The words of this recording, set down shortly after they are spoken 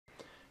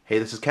Hey,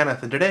 this is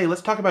Kenneth, and today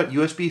let's talk about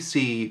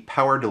USB-C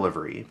power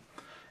delivery,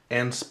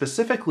 and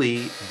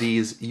specifically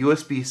these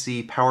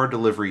USB-C power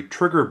delivery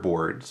trigger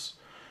boards,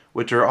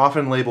 which are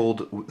often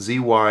labeled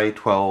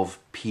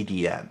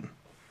ZY12PDN.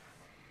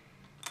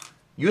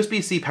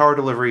 USB-C power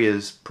delivery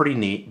is pretty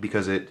neat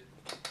because it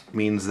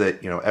means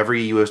that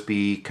every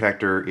USB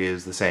connector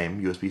is the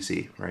same,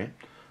 USB-C, right?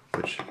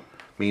 Which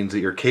means that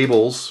your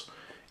cables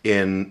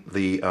in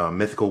the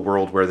mythical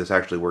world where this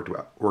actually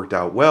worked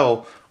out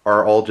well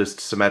are all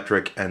just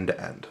symmetric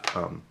end-to-end.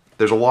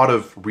 There's a lot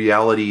of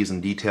realities and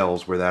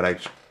details where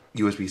that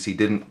USB-C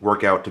didn't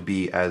work out to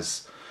be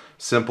as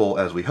simple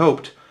as we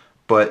hoped,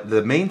 but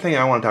the main thing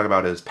I want to talk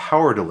about is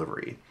power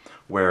delivery,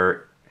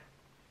 where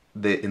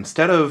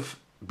instead of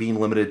being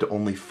limited to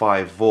only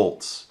 5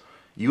 volts,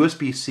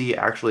 USB-C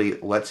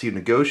actually lets you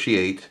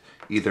negotiate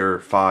either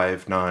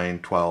 5, 9,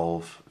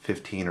 12,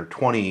 15, or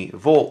 20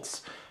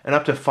 volts and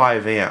up to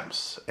 5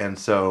 amps. And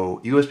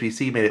so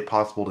USB-C made it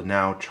possible to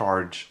now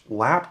charge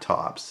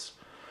laptops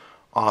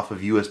off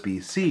of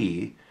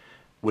USB-C,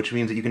 which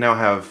means that you can now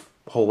have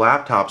whole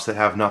laptops that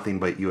have nothing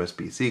but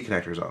USB-C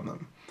connectors on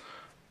them.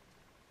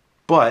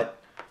 But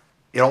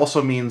it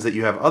also means that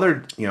you have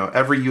other,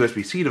 every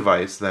USB-C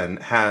device then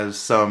has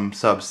some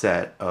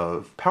subset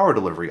of power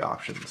delivery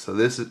options. So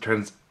this, it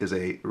turns, is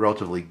a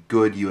relatively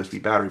good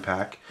USB battery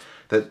pack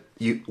that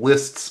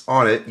lists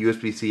on it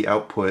USB-C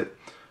output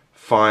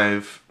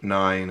 5,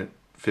 9,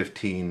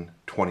 15,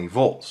 20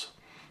 volts.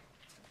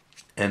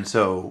 And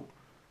so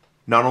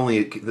not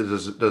only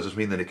does this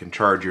mean that it can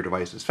charge your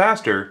devices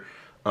faster,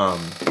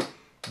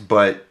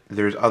 but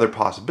there's other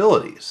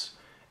possibilities.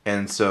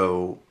 And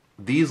so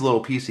these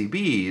little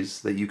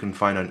PCBs that you can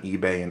find on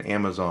eBay and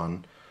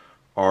Amazon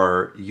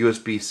are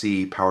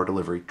USB-C power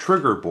delivery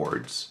trigger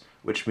boards,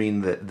 which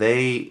mean that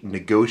they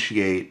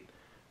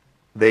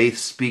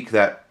speak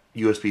that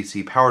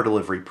USB-C power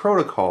delivery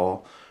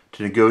protocol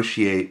to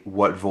negotiate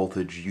what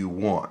voltage you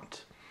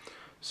want.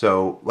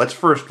 So let's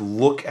first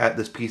look at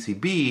this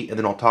PCB, and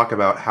then I'll talk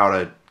about how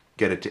to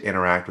get it to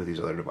interact with these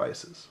other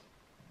devices.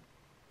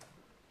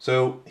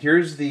 So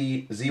here's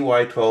the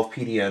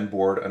ZY12PDN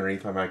board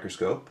underneath my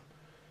microscope.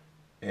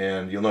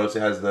 And you'll notice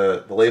it has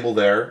the label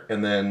there,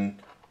 and then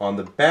on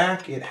the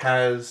back it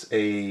has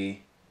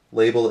a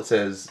label that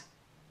says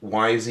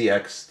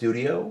YZX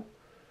Studio,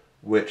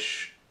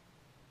 which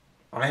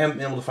I haven't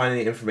been able to find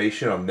any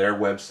information on their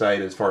website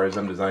as far as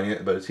them designing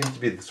it, but it seems to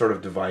be the sort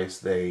of device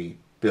they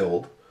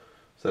build,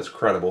 so that's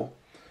credible.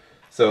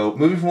 So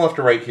moving from left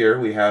to right here,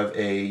 we have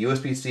a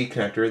USB-C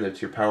connector that's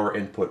your power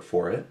input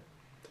for it.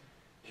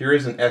 Here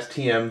is an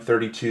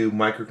STM32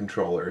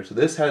 microcontroller. So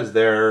this has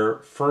their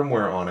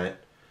firmware on it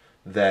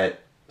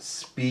that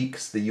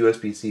speaks the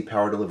USB-C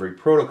power delivery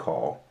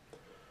protocol.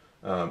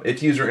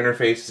 Its user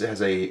interface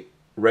has a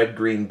red,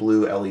 green,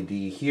 blue LED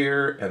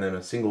here, and then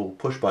a single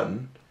push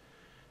button.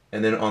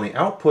 And then on the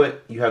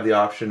output, you have the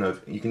option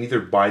of, you can either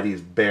buy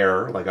these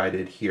bare, like I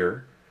did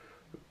here,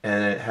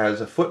 and it has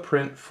a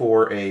footprint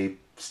for a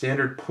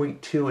standard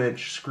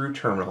 0.2-inch screw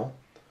terminal.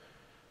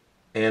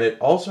 And it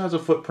also has a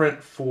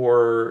footprint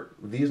for,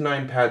 these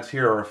 9 pads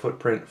here are a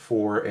footprint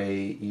for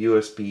a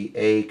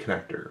USB-A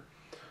connector.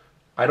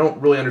 I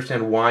don't really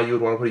understand why you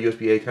would want to put a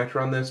USB-A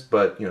connector on this,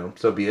 but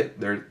so be it.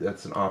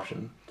 That's an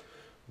option.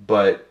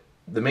 But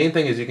the main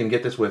thing is you can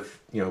get this with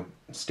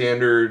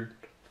standard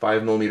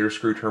 5mm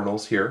screw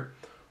terminals here,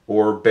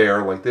 or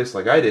bare like this,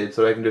 like I did,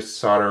 so I can just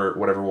solder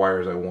whatever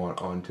wires I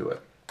want onto it.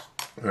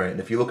 All right, and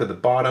if you look at the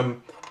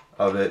bottom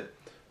of it,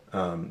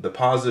 the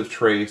positive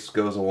trace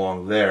goes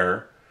along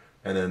there,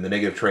 and then the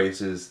negative trace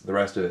is the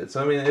rest of it.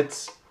 So I mean,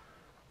 it's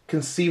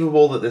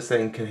conceivable that this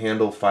thing can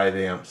handle 5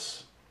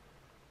 amps,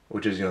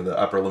 which is the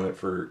upper limit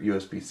for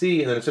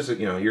USB-C, and then it's just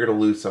you're going to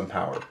lose some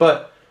power.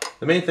 But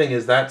the main thing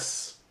is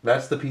that's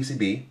the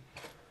PCB,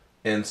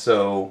 and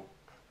so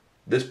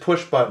this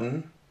push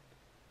button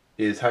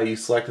is how you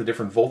select the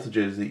different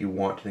voltages that you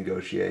want to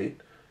negotiate,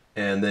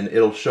 and then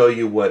it'll show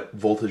you what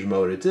voltage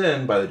mode it's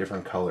in by the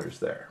different colors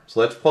there.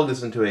 So let's plug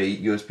this into a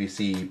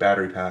USB-C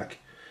battery pack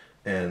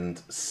and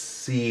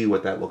see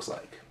what that looks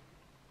like.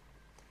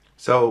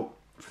 So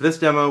for this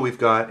demo, we've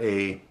got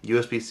a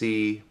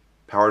USB-C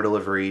power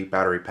delivery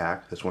battery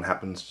pack. This one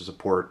happens to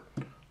support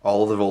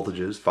all of the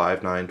voltages,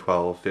 5, 9,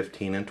 12,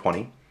 15, and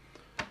 20.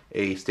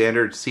 A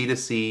standard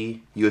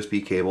C-to-C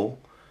USB cable,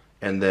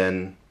 and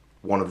then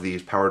one of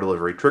these power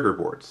delivery trigger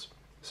boards.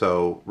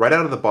 So right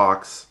out of the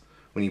box,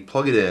 when you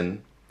plug it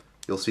in,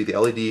 you'll see the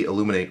LED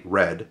illuminate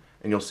red,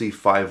 and you'll see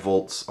 5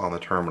 volts on the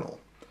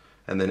terminal.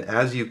 And then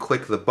as you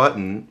click the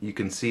button, you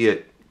can see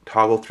it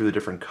toggle through the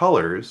different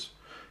colors.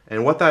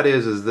 And what that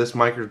is this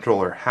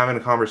microcontroller having a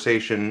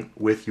conversation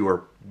with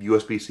your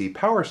USB-C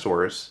power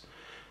source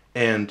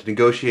and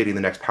negotiating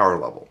the next power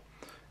level.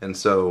 And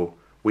so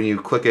when you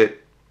click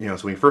it, so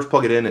when you first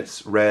plug it in,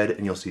 it's red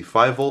and you'll see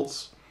 5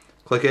 volts.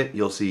 Click it,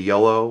 you'll see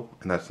yellow,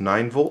 and that's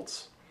 9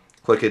 volts.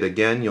 Click it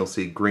again, you'll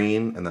see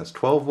green, and that's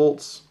 12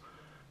 volts.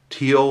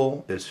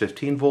 Teal is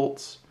 15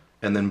 volts,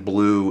 and then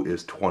blue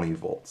is 20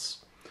 volts.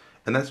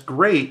 And that's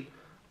great,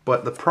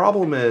 but the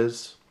problem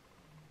is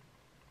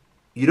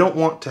you don't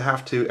want to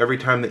have to, every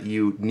time that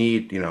you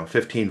need,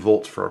 15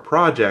 volts for a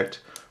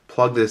project,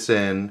 plug this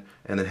in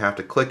and then have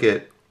to click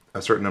it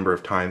a certain number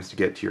of times to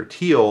get to your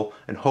Teal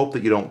and hope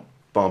that you don't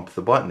bump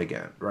the button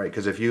again, right?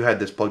 Because if you had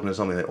this plugged into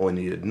something that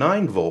only needed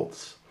 9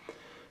 volts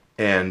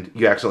and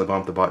you accidentally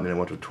bumped the button and it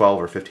went to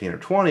 12 or 15 or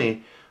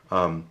 20,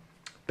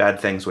 bad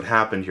things would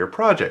happen to your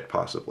project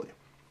possibly.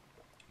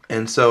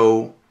 And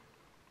so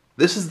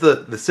this is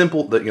the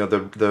simple,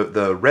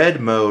 the red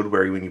mode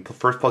where when you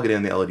first plug it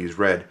in, the LED is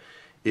red,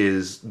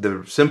 is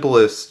the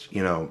simplest,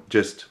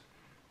 just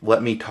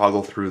let me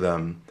toggle through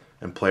them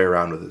and play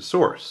around with the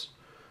source.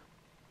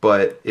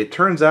 But it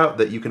turns out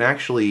that you can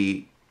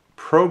actually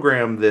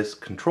program this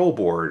control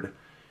board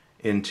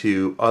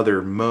into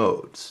other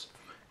modes.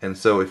 And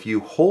so if you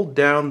hold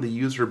down the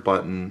user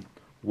button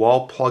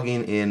while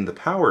plugging in the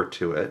power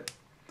to it,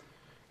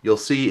 you'll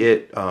see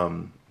it,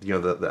 the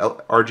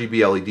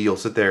RGB LED will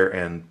sit there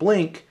and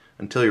blink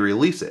until you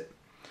release it.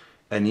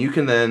 And you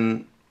can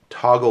then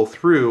toggle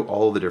through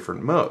all of the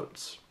different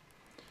modes.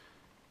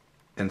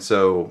 And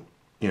so,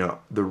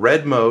 the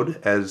red mode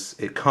as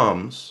it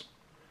comes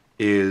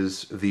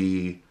is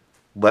the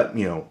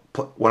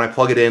when I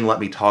plug it in,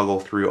 let me toggle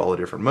through all the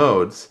different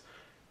modes.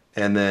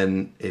 And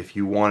then if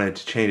you wanted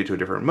to change it to a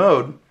different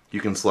mode, you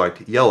can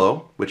select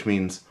yellow, which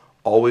means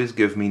always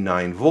give me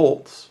 9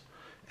 volts.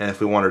 And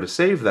if we wanted to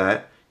save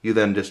that, you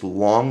then just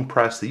long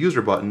press the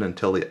user button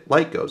until the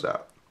light goes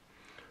out.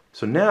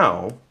 So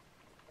now,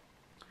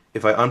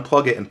 if I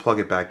unplug it and plug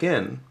it back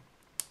in,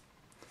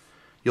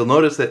 you'll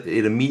notice that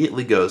it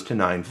immediately goes to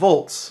 9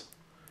 volts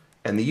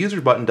and the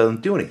user button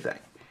doesn't do anything.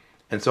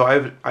 And so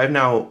I've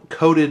now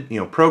coded,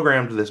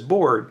 programmed this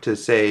board to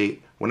say,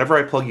 whenever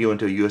I plug you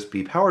into a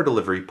USB power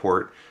delivery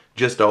port,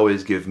 just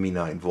always give me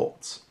 9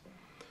 volts.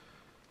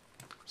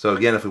 So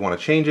again, if we want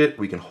to change it,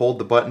 we can hold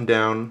the button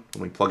down.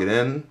 When we plug it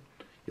in,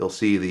 you'll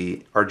see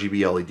the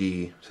RGB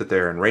LED sit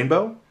there in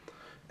rainbow.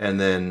 And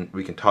then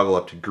we can toggle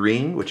up to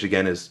green, which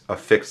again is a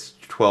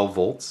fixed 12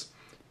 volts.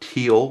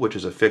 Teal, which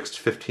is a fixed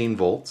 15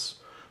 volts.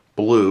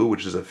 Blue,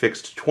 which is a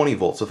fixed 20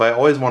 volts. So if I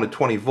always wanted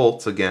 20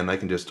 volts, again, I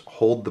can just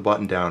hold the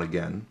button down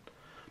again.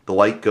 The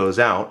light goes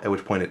out, at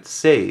which point it's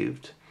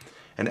saved.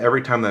 And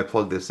every time that I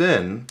plug this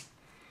in,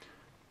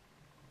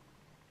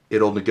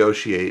 it'll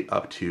negotiate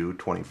up to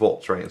 20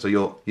 volts, right? And so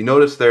you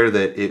notice there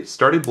that it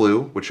started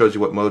blue, which shows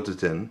you what modes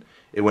it's in.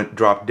 It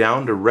dropped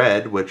down to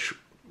red, which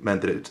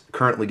meant that it's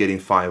currently getting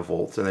 5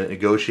 volts, and then it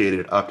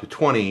negotiated up to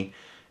 20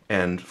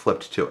 and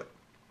flipped to it.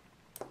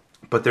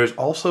 But there's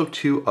also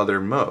 2 other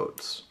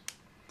modes.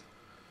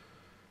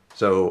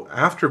 So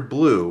after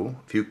blue,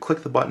 if you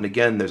click the button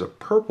again, there's a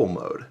purple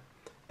mode.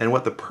 And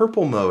what the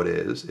purple mode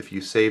is, if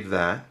you save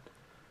that,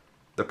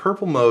 the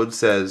purple mode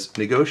says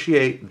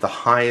negotiate the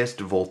highest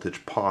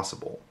voltage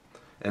possible.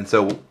 And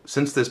so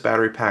since this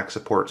battery pack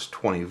supports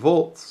 20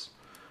 volts,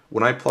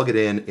 when I plug it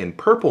in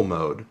purple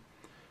mode,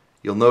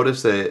 you'll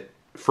notice that it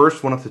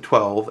first went up to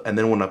 12 and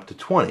then went up to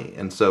 20.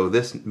 And so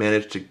this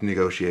managed to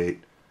negotiate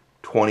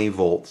 20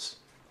 volts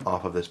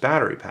off of this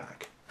battery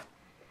pack.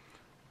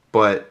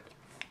 But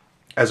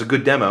as a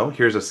good demo,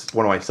 here's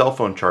one of my cell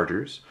phone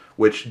chargers,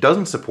 which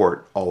doesn't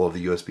support all of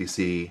the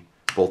USB-C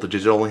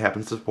voltages. It only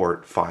happens to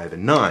support 5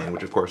 and 9,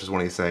 which of course is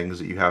one of these things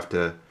that you have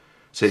to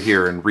sit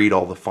here and read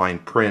all the fine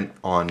print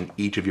on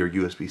each of your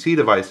USB-C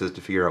devices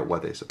to figure out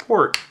what they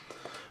support.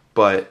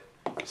 But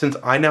since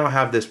I now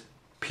have this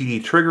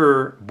PD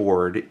Trigger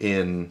Board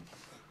in,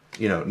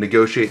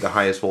 negotiate the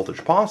highest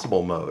voltage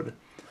possible mode,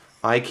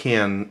 I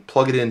can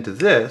plug it into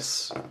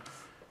this,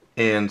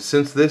 and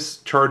since this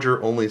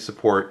charger only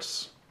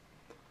supports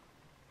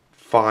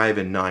 5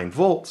 and 9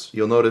 volts,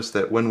 you'll notice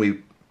that when we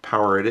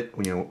power it,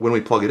 when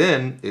we plug it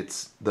in,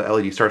 the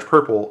LED starts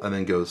purple and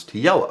then goes to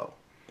yellow,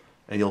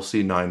 and you'll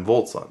see 9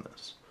 volts on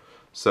this.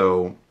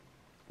 So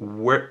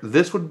where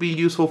this would be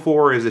useful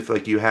for is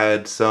if you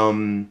had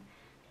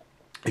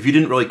if you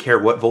didn't really care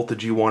what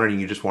voltage you wanted and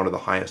you just wanted the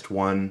highest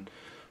one.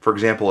 For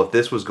example, if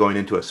this was going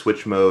into a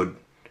switch mode,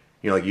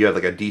 you had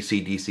a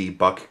DC-DC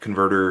buck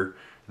converter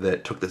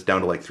that took this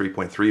down to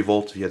 3.3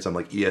 volts. If you had some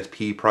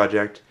ESP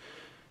project,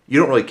 you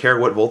don't really care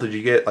what voltage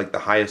you get. The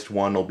highest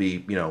one will be,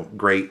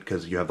 great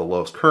because you have the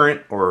lowest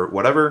current or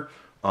whatever.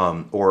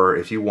 Or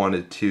if you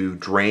wanted to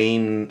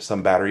drain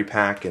some battery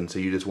pack and so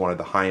you just wanted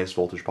the highest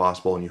voltage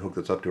possible and you hook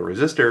this up to a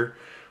resistor,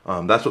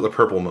 that's what the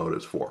purple mode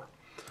is for.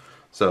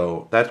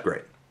 So that's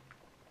great.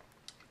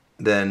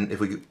 Then if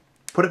we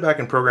put it back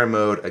in program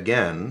mode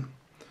again,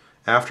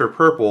 after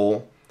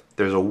purple,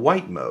 there's a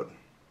white mode.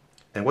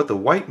 And what the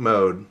white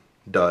mode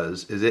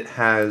does is it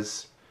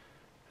has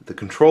the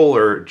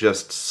controller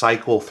just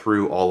cycle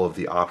through all of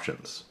the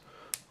options.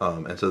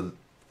 And so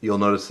you'll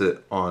notice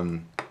that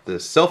on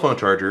this cell phone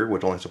charger,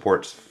 which only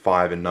supports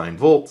 5 and 9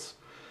 volts,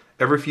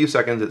 every few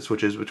seconds it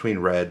switches between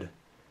red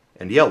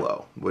and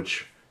yellow,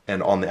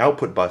 and on the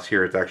output bus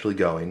here it's actually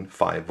going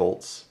 5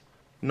 volts,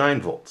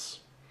 9 volts,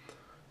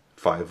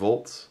 5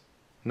 volts,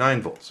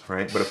 9 volts,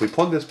 right? But if we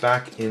plug this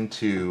back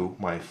into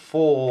my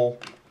full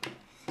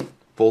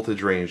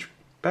voltage range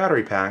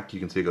battery pack, you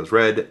can see it goes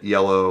red,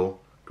 yellow,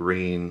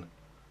 green,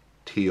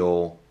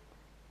 teal,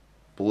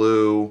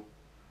 blue,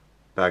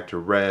 back to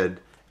red,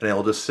 and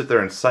it'll just sit there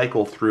and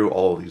cycle through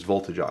all of these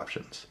voltage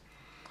options.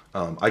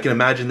 I can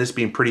imagine this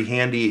being pretty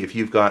handy if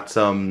you've got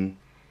some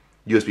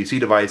USB-C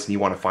device and you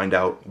want to find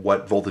out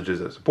what voltages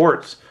it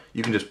supports.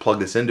 You can just plug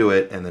this into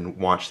it and then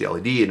watch the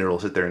LED and it'll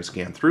sit there and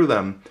scan through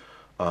them.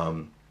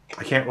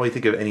 I can't really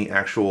think of any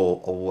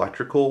actual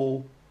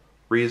electrical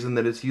reason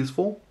that it's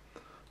useful,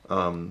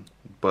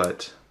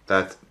 but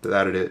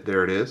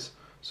there it is.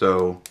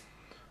 So,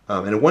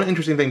 and one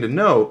interesting thing to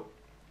note,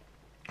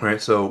 right?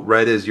 So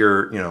red is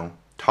your,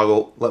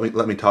 toggle.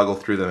 Let me toggle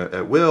through them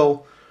at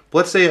will. But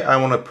let's say I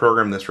want to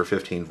program this for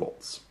 15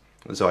 volts.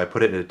 And so I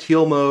put it in a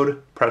teal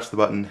mode, pressed the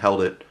button,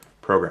 held it,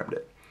 programmed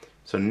it.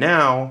 So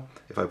now,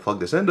 if I plug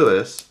this into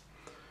this,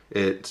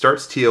 it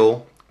starts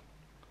teal.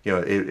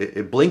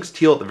 It blinks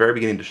teal at the very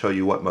beginning to show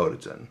you what mode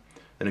it's in.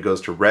 Then it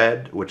goes to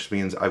red, which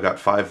means I've got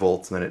 5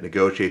 volts, and then it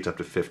negotiates up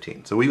to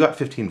 15. So we've got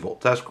 15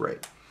 volts. That's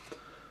great.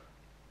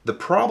 The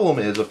problem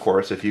is, of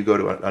course, if you go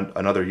to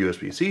another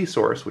USB-C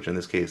source, which in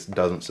this case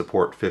doesn't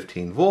support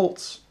 15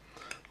 volts,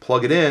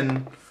 plug it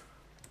in,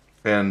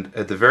 and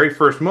at the very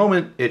first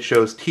moment, it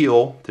shows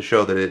teal to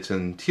show that it's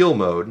in teal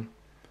mode, and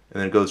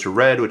then it goes to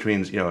red, which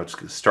means,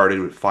 it's started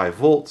with 5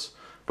 volts.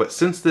 But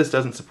since this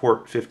doesn't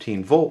support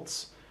 15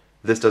 volts,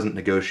 this doesn't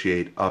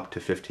negotiate up to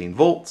 15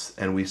 volts,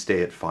 and we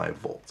stay at 5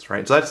 volts,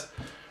 right? So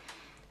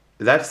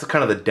that's the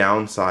kind of the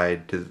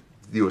downside to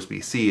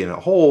USB-C in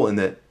a whole, in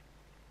that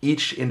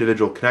each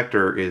individual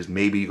connector is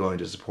maybe going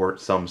to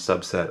support some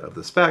subset of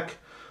the spec.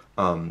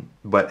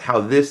 But how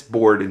this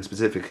board in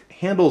specific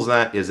handles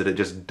that is that it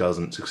just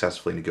doesn't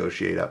successfully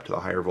negotiate up to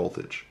the higher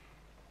voltage.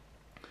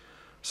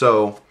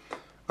 So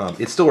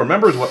it still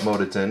remembers what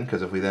mode it's in,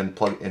 because if we then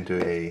plug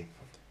into a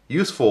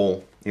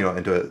useful,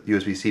 into a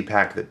USB-C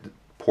pack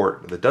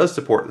that does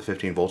support the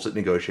 15 volts, it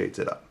negotiates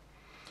it up,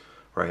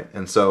 right?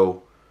 And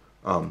so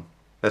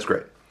that's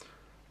great.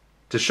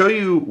 To show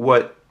you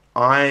what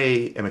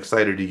I am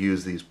excited to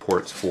use these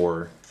ports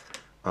for,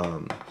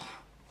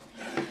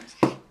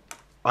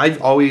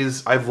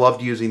 I've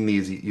loved using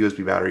these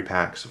USB battery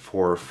packs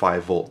for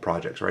 5-volt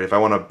projects, right? If I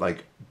want to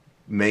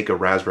make a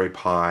Raspberry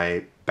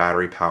Pi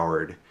battery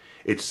powered,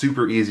 it's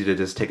super easy to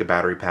just take a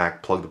battery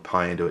pack, plug the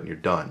Pi into it, and you're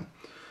done.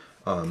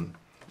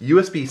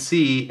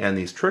 USB-C and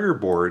these trigger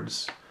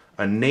boards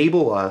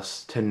enable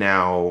us to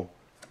now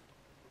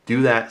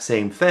do that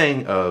same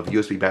thing of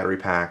USB battery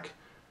pack,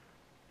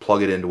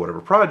 plug it into whatever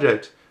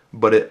project,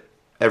 but at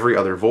every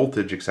other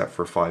voltage except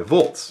for 5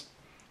 volts.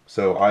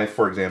 So I,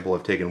 for example,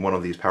 have taken one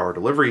of these power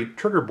delivery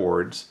trigger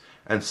boards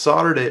and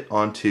soldered it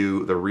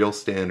onto the real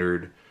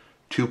standard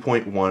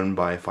 2.1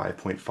 by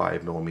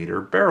 5.5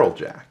 millimeter barrel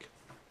jack.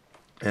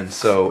 And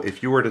so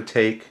if you were to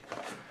take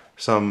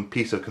some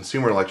piece of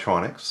consumer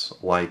electronics,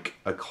 like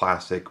a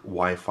classic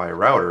Wi-Fi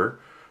router,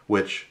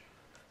 which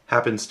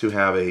happens to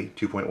have a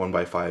 2.1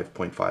 by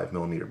 5.5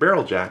 millimeter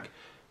barrel jack,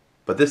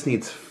 but this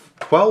needs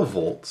 12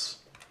 volts,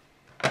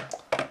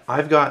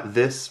 I've got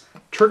this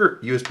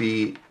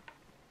USB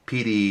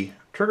PD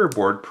trigger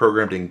board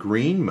programmed in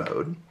green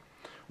mode,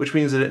 which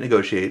means that it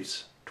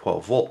negotiates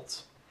 12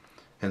 volts.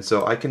 And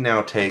so I can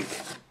now take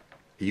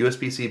a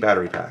USB-C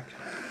battery pack,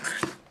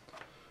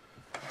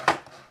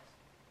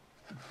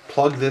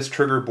 plug this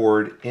trigger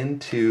board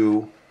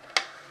into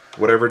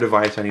whatever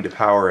device I need to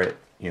power it,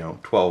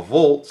 12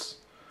 volts,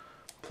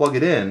 plug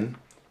it in,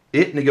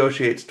 it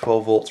negotiates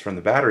 12 volts from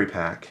the battery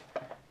pack,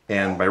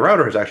 and my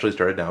router has actually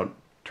started now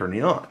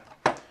turning on.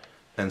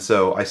 And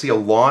so I see a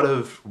lot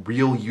of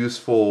real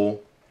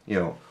useful,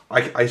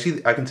 I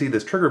can see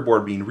this trigger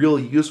board being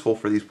really useful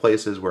for these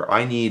places where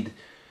I need,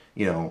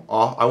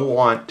 I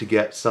want to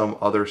get some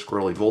other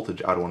squirrely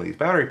voltage out of one of these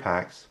battery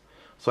packs.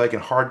 So I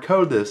can hard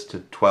code this to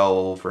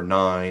 12 or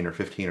 9 or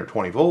 15 or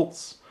 20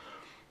 volts,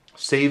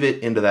 save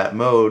it into that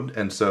mode.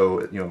 And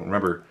so,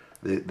 remember,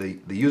 the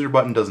user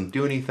button doesn't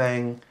do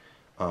anything,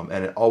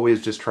 and it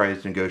always just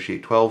tries to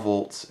negotiate 12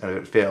 volts, and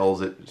if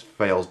it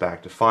fails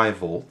back to 5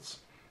 volts.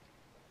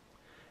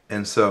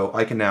 And so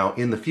I can now,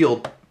 in the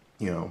field,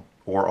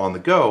 or on the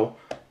go,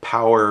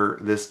 power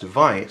this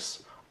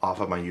device off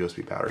of my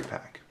USB battery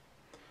pack.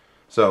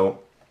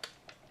 So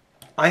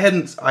I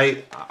think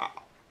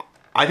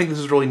this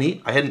is really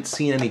neat. I hadn't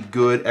seen any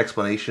good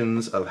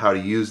explanations of how to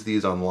use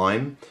these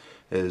online,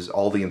 as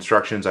all the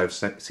instructions I've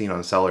seen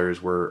on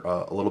sellers were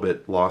a little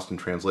bit lost in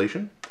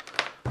translation.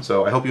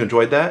 So I hope you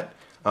enjoyed that.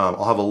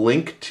 I'll have a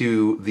link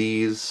to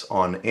these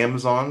on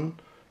Amazon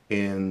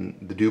in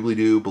the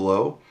doobly-doo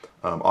below.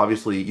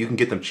 Obviously, you can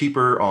get them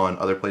cheaper on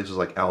other places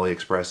like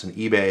AliExpress and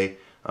eBay,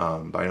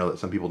 but I know that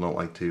some people don't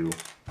like to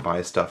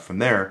buy stuff from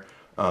there.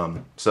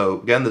 So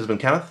again, this has been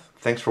Kenneth.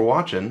 Thanks for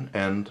watching,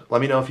 and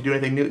let me know if you do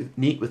anything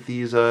neat with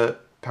these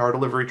power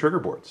delivery trigger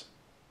boards.